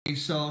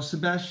So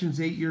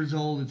Sebastian's 8 years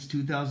old. It's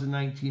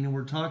 2019, and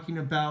we're talking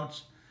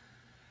about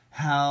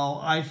how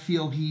I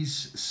feel he's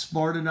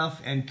smart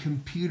enough and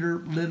computer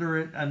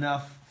literate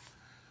enough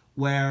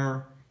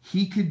where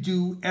he could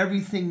do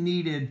everything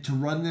needed to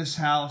run this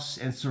house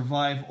and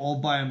survive all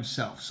by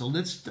himself. So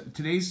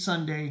today's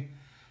Sunday.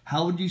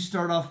 How would you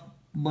start off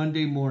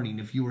Monday morning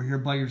if you were here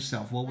by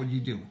yourself? What would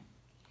you do?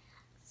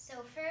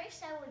 So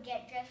first I would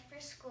get dressed for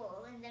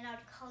school, and then I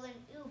would call an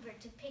Uber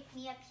to pick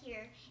me up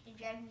here and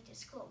drive me to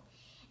school.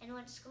 And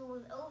when school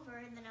was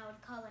over, then I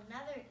would call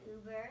another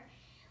Uber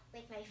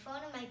with my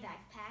phone in my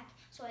backpack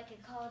so I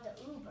could call the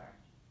Uber.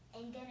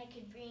 And then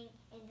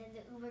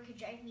the Uber could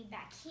drive me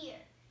back here.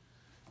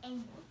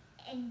 And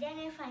then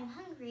if I'm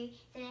hungry,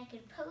 then I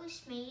could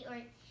Postmate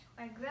or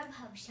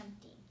Grubhub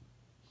something.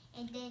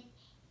 And then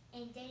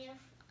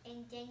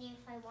if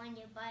I want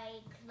to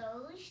buy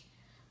clothes,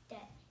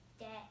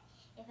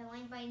 if I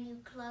want to buy new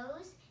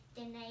clothes,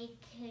 then I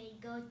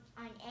could go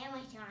on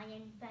Amazon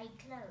and buy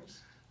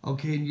clothes.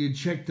 Okay, and you'd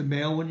check the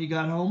mail when you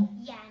got home?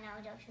 Yeah, and I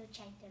would also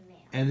check the mail.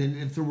 And then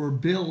if there were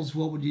bills,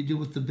 what would you do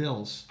with the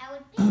bills? I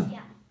would pay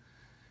them.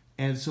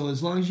 And so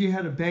as long as you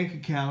had a bank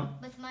account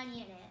With money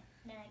in it,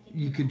 then I could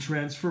you could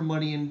transfer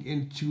money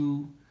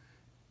into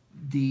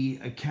the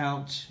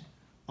account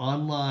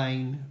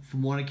online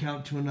from one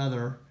account to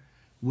another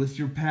with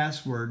your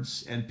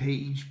passwords and pay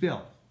each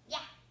bill. Yeah.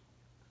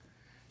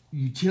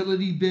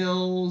 Utility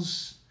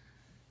bills,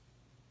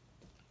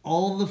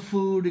 all the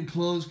food and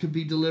clothes could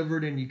be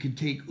delivered, and you could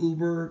take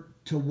Uber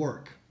to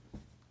work.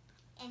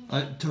 And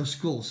then, To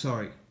school,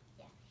 sorry.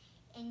 Yeah.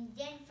 And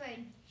then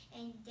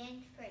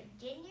for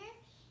dinner,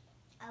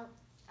 I'll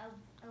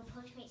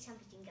Postmate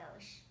something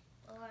goes.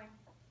 Or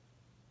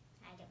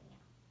I don't know.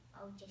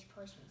 I'll just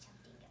Postmate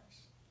something goes.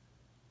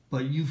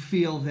 But you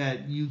feel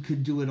that you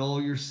could do it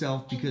all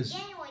yourself because...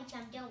 And then once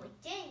I'm done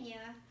with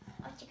dinner,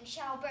 I'll take a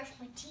shower, brush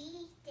my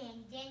teeth,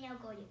 and then I'll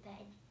go to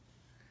bed.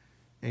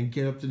 And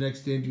get up the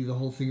next day and do the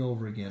whole thing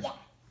over again. Yeah.